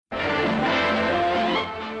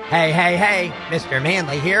Hey, hey, hey, Mr.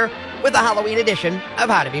 Manly here with the Halloween edition of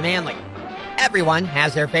How to Be Manly. Everyone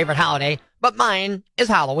has their favorite holiday, but mine is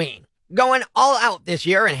Halloween. Going all out this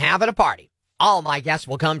year and having a party. All my guests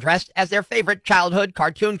will come dressed as their favorite childhood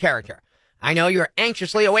cartoon character. I know you're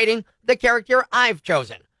anxiously awaiting the character I've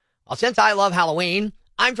chosen. Well, since I love Halloween,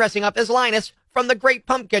 I'm dressing up as Linus from The Great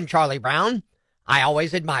Pumpkin, Charlie Brown. I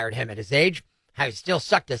always admired him at his age, how he still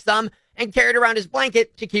sucked his thumb and carried around his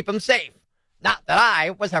blanket to keep him safe. Not that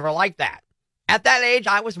I was ever like that. At that age,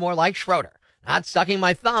 I was more like Schroeder, not sucking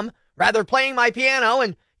my thumb, rather playing my piano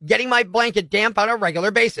and getting my blanket damp on a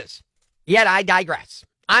regular basis. Yet I digress.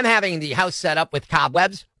 I'm having the house set up with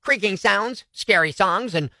cobwebs, creaking sounds, scary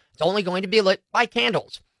songs, and it's only going to be lit by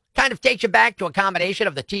candles. Kind of takes you back to a combination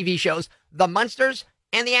of the TV shows The Munsters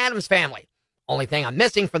and The Addams Family. Only thing I'm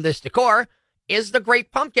missing from this decor is the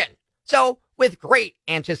Great Pumpkin. So, with great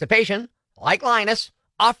anticipation, like Linus,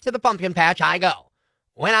 off to the pumpkin patch I go.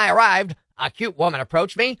 When I arrived, a cute woman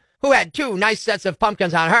approached me who had 2 nice sets of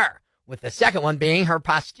pumpkins on her, with the second one being her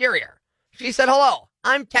posterior. She said, "Hello,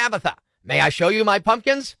 I'm Tabitha. May I show you my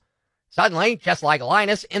pumpkins?" Suddenly, just like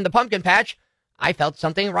Linus in the pumpkin patch, I felt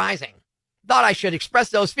something rising. Thought I should express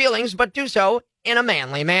those feelings, but do so in a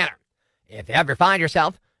manly manner. If you ever find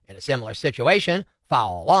yourself in a similar situation,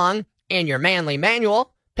 follow along in your manly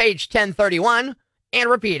manual, page 1031, and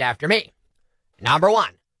repeat after me. Number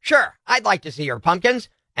 1, sure, I'd like to see your pumpkins,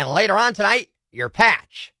 and later on tonight, your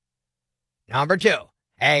patch. Number 2,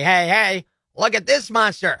 hey, hey, hey, look at this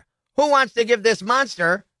monster. Who wants to give this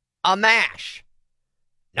monster a mash?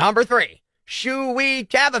 Number 3, shoo-wee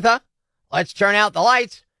Tabitha, let's turn out the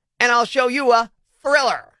lights, and I'll show you a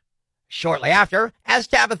thriller. Shortly after, as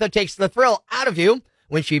Tabitha takes the thrill out of you,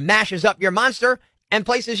 when she mashes up your monster and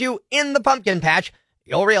places you in the pumpkin patch,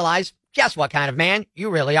 you'll realize just what kind of man you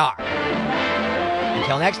really are.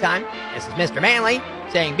 Until next time, this is Mr. Manly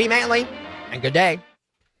saying be manly and good day.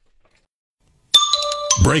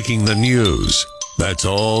 Breaking the news that's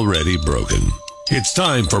already broken. It's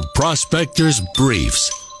time for Prospector's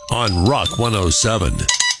Briefs on Rock 107.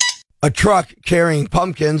 A truck carrying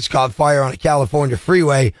pumpkins caught fire on a California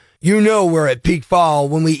freeway. You know we're at peak fall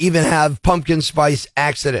when we even have pumpkin spice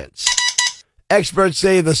accidents. Experts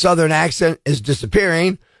say the southern accent is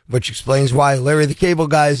disappearing, which explains why Larry the Cable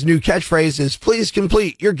Guy's new catchphrase is "Please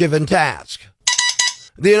complete your given task."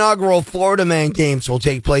 The inaugural Florida Man Games will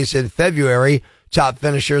take place in February. Top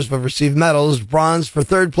finishers will receive medals: bronze for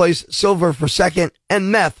third place, silver for second,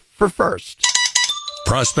 and meth for first.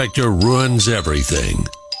 Prospector ruins everything,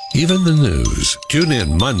 even the news. Tune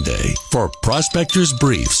in Monday for Prospector's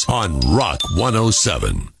Briefs on Rock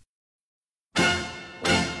 107.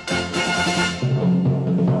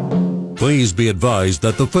 Please be advised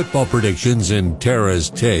that the football predictions in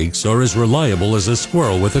Tara's Takes are as reliable as a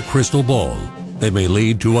squirrel with a crystal ball. They may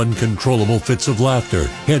lead to uncontrollable fits of laughter,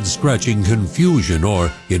 head-scratching confusion,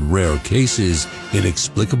 or, in rare cases,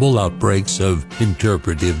 inexplicable outbreaks of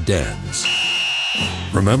interpretive dance.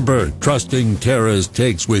 Remember, trusting Tara's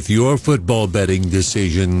Takes with your football betting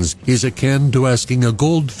decisions is akin to asking a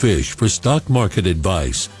goldfish for stock market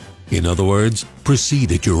advice. In other words,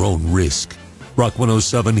 proceed at your own risk. Rock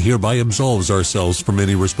 107 hereby absolves ourselves from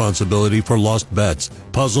any responsibility for lost bets,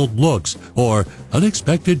 puzzled looks, or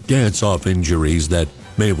unexpected dance-off injuries that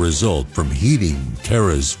may result from heeding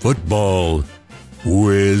Tara's football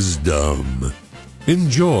wisdom.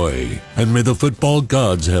 Enjoy, and may the football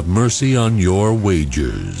gods have mercy on your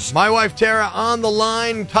wagers. My wife Tara on the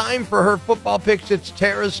line. Time for her football picks. It's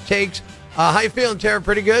Tara's Takes. How you feeling, Tara?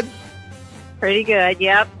 Pretty good? Pretty good,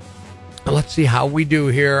 yep. Let's see how we do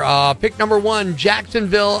here. Pick number 1,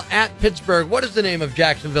 Jacksonville at Pittsburgh. What is the name of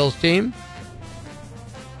Jacksonville's team?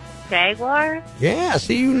 Jaguars? Yeah,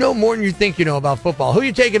 see, you know more than you think you know about football. Who are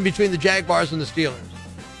you taking between the Jaguars and the Steelers?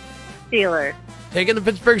 Steelers. Taking the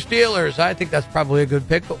Pittsburgh Steelers. I think that's probably a good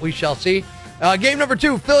pick, but we shall see. Game number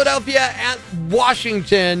 2, Philadelphia at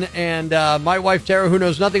Washington. And my wife, Tara, who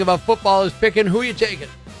knows nothing about football, is picking. Who are you taking?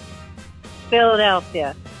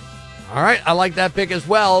 Philadelphia. All right, I like that pick as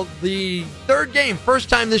well. The third game, first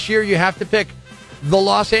time this year, you have to pick the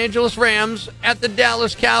Los Angeles Rams at the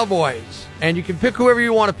Dallas Cowboys. And you can pick whoever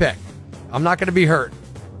you want to pick. I'm not going to be hurt.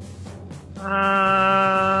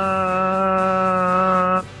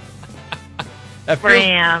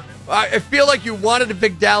 Rams. I feel like you wanted to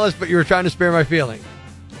pick Dallas, but you were trying to spare my feelings.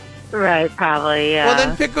 Right, probably, yeah. Well,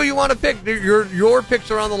 then pick who you want to pick. Your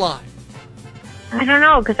picks are on the line. I don't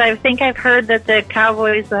know, because I think I've heard that the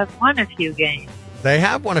Cowboys have won a few games. They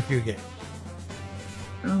have won a few games.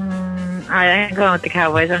 I'm going with the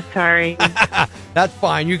Cowboys. I'm sorry. That's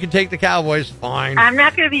fine. You can take the Cowboys. Fine. I'm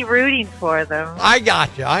not going to be rooting for them. I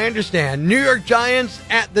got you. I understand. New York Giants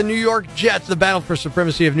at the New York Jets. The battle for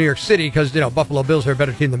supremacy of New York City because, Buffalo Bills are a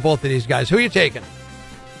better team than both of these guys. Who are you taking?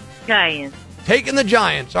 Giants. Taking the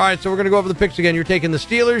Giants. All right, so we're going to go over the picks again. You're taking the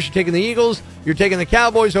Steelers. You're taking the Eagles. You're taking the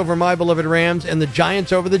Cowboys over my beloved Rams and the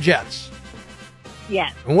Giants over the Jets.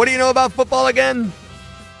 Yes. And what do you know about football again?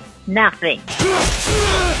 Nothing.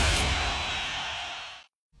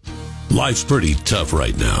 Life's pretty tough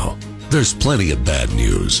right now. There's plenty of bad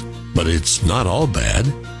news, but it's not all bad.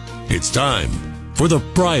 It's time for the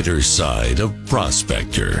brighter side of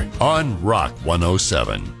Prospector on Rock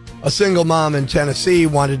 107. A single mom in Tennessee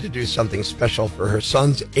wanted to do something special for her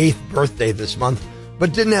son's 8th birthday this month,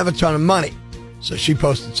 but didn't have a ton of money. So she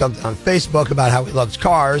posted something on Facebook about how he loves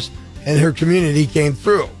cars, and her community came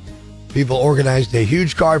through. People organized a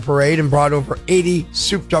huge car parade and brought over 80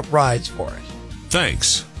 souped-up rides for it.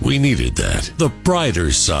 Thanks. We needed that. The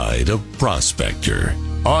brighter side of Prospector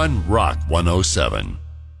on Rock 107.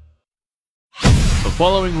 The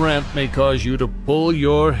following rant may cause you to pull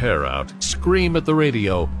your hair out, scream at the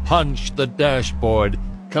radio, punch the dashboard.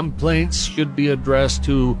 Complaints should be addressed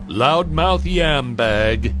to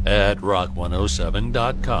loudmouthyambag at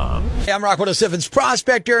rock107.com. Hey, I'm Rock 107's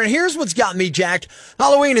Prospector, and here's what's got me jacked.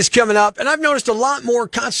 Halloween is coming up, and I've noticed a lot more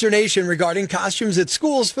consternation regarding costumes at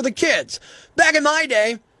schools for the kids. Back in my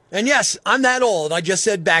day, and yes, I'm that old. I just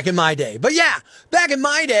said back in my day. But yeah, back in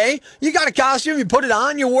my day, you got a costume, you put it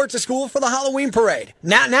on, you wore it to school for the Halloween parade.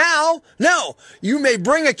 Not now. No. You may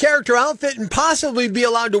bring a character outfit and possibly be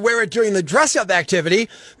allowed to wear it during the dress-up activity,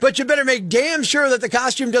 but you better make damn sure that the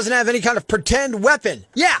costume doesn't have any kind of pretend weapon.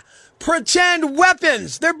 Yeah, pretend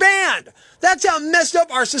weapons. They're banned. That's how messed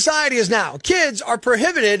up our society is now. Kids are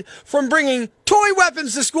prohibited from bringing toy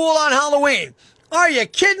weapons to school on Halloween. Are you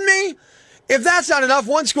kidding me? If that's not enough,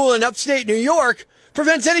 one school in upstate New York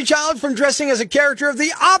prevents any child from dressing as a character of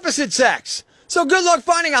the opposite sex. So good luck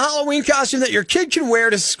finding a Halloween costume that your kid can wear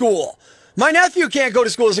to school. My nephew can't go to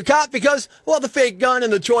school as a cop because, well, the fake gun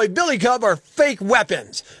and the toy billy cub are fake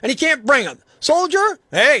weapons, and he can't bring them. Soldier?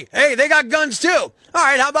 Hey, they got guns too. All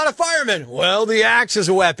right, how about a fireman? Well, the axe is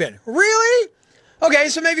a weapon. Really? Okay,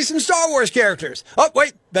 so maybe some Star Wars characters. Oh,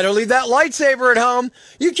 wait, better leave that lightsaber at home.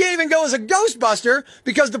 You can't even go as a Ghostbuster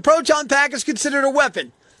because the proton pack is considered a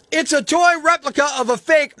weapon. It's a toy replica of a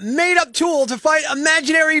fake, made-up tool to fight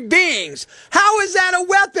imaginary beings. How is that a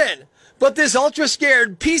weapon? But this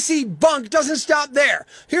ultra-scared PC bunk doesn't stop there.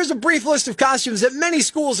 Here's a brief list of costumes that many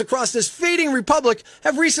schools across this fading republic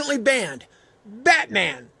have recently banned.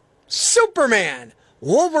 Batman, Superman,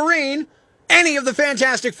 Wolverine, any of the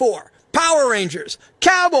Fantastic Four. Power Rangers,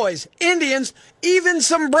 Cowboys, Indians, even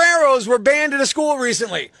sombreros were banned at a school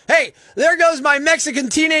recently. Hey, there goes my Mexican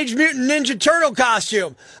Teenage Mutant Ninja Turtle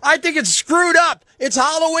costume. I think it's screwed up. It's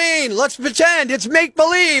Halloween. Let's pretend. It's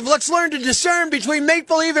make-believe. Let's learn to discern between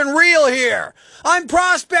make-believe and real here. I'm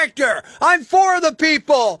Prospector. I'm for the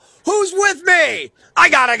people. Who's with me? I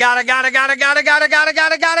gotta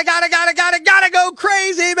go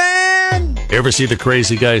crazy, man. Ever see the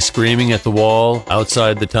crazy guy screaming at the wall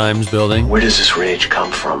outside the Times building? Where does this rage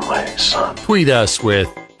come from, my son? Tweet us with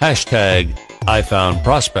hashtag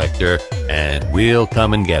 #IFoundProspector and we'll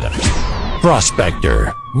come and get him.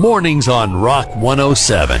 Prospector, mornings on Rock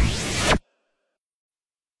 107.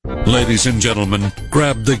 Ladies and gentlemen,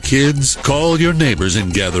 grab the kids, call your neighbors,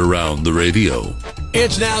 and gather round the radio.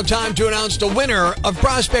 It's now time to announce the winner of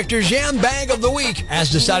Prospector's Yam Bag of the Week, as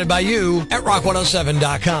decided by you at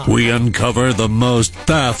rock107.com. We uncover the most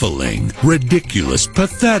baffling, ridiculous,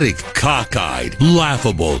 pathetic, cockeyed,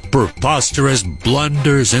 laughable, preposterous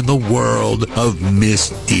blunders in the world of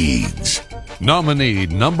misdeeds. Nominee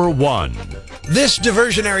number 1. This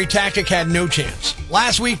diversionary tactic had no chance.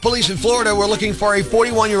 Last week, police in Florida were looking for a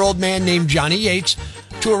 41-year-old man named Johnny Yates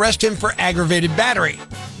to arrest him for aggravated battery.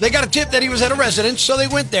 They got a tip that he was at a residence, so they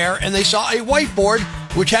went there and they saw a whiteboard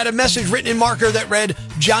which had a message written in marker that read,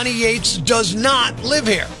 "Johnny Yates does not live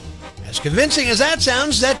here." As convincing as that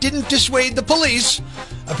sounds, that didn't dissuade the police.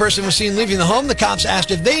 A person was seen leaving the home. The cops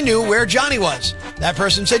asked if they knew where Johnny was. That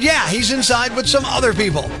person said, yeah, he's inside with some other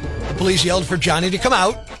people. The police yelled for Johnny to come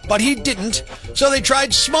out, but he didn't, so they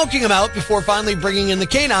tried smoking him out before finally bringing in the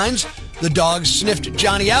canines. The dogs sniffed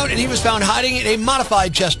Johnny out, and he was found hiding in a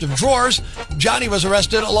modified chest of drawers. Johnny was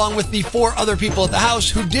arrested along with the 4 other people at the house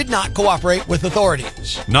who did not cooperate with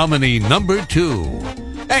authorities. Nominee number 2.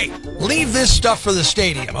 Hey, leave this stuff for the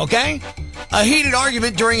stadium, okay? A heated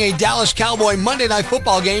argument during a Dallas Cowboy Monday Night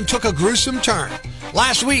Football game took a gruesome turn.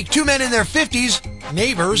 Last week, 2 men in their 50s,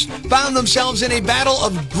 neighbors, found themselves in a battle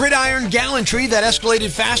of gridiron gallantry that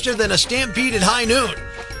escalated faster than a stampede at high noon.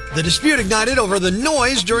 The dispute ignited over the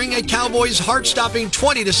noise during a Cowboys' heart-stopping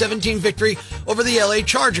 20-17 victory over the LA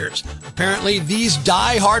Chargers. Apparently, these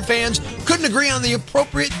die-hard fans couldn't agree on the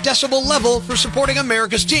appropriate decibel level for supporting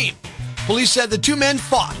America's team. Police said the two men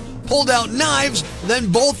fought, pulled out knives,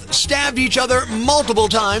 then both stabbed each other multiple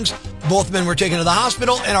times. Both men were taken to the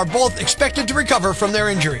hospital and are both expected to recover from their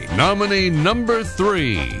injury. Nominee number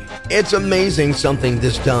 3. It's amazing something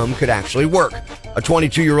this dumb could actually work. A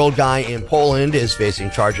 22-year-old guy in Poland is facing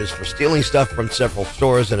charges for stealing stuff from several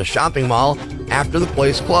stores in a shopping mall after the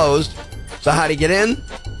place closed. So how'd he get in?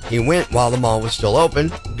 He went while the mall was still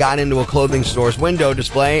open, got into a clothing store's window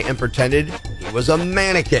display, and pretended he was a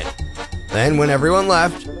mannequin. Then when everyone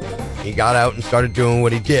left, he got out and started doing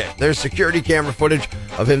what he did. There's security camera footage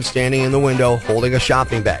of him standing in the window holding a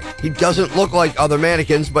shopping bag. He doesn't look like other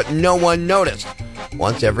mannequins, but no one noticed.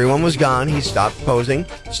 Once everyone was gone, he stopped posing,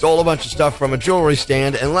 stole a bunch of stuff from a jewelry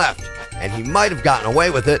stand, and left. And he might have gotten away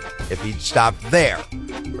with it if he'd stopped there.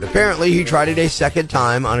 But apparently he tried it a second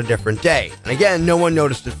time on a different day. And again, no one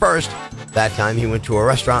noticed at first. That time he went to a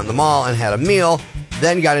restaurant in the mall and had a meal,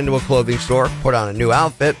 then got into a clothing store, put on a new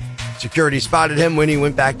outfit. Security spotted him when he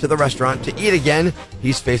went back to the restaurant to eat again.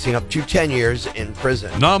 He's facing up to 10 years in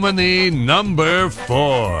prison. Nominee number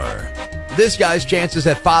 4. This guy's chances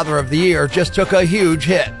at Father of the Year just took a huge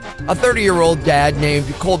hit. A 30-year-old dad named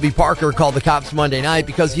Colby Parker called the cops Monday night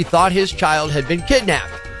because he thought his child had been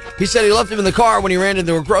kidnapped. He said he left him in the car when he ran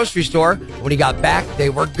into a grocery store. When he got back, they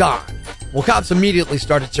were gone. Well, cops immediately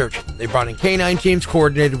started searching. They brought in canine teams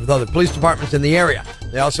coordinated with other police departments in the area.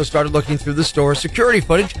 They also started looking through the store's security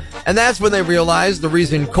footage, and that's when they realized the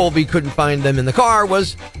reason Colby couldn't find them in the car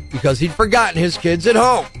was because he'd forgotten his kids at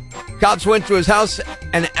home. Cops went to his house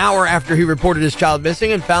an hour after he reported his child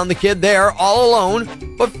missing and found the kid there all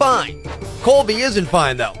alone, but fine. Colby isn't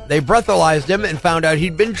fine, though. They breathalyzed him and found out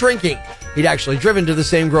he'd been drinking. He'd actually driven to the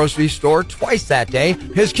same grocery store twice that day.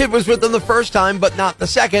 His kid was with him the first time, but not the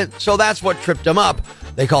second, so that's what tripped him up.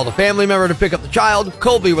 They called a family member to pick up the child.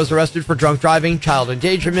 Colby was arrested for drunk driving, child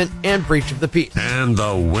endangerment, and breach of the peace. And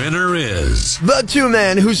the winner is... The two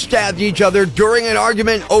men who stabbed each other during an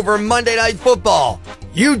argument over Monday Night Football.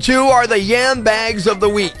 You two are the yam bags of the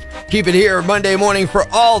week. Keep it here Monday morning for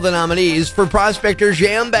all the nominees for Prospector's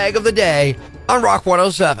Yam Bag of the Day on Rock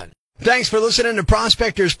 107. Thanks for listening to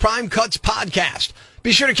Prospector's Prime Cuts podcast.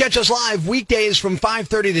 Be sure to catch us live weekdays from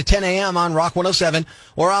 5:30 to 10 a.m. on Rock 107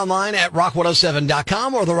 or online at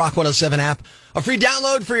rock107.com or the Rock 107 app, a free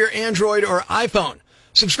download for your Android or iPhone.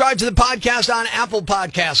 Subscribe to the podcast on Apple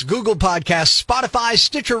Podcasts, Google Podcasts, Spotify,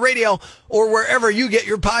 Stitcher Radio, or wherever you get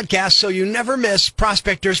your podcasts so you never miss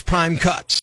Prospector's Prime Cuts.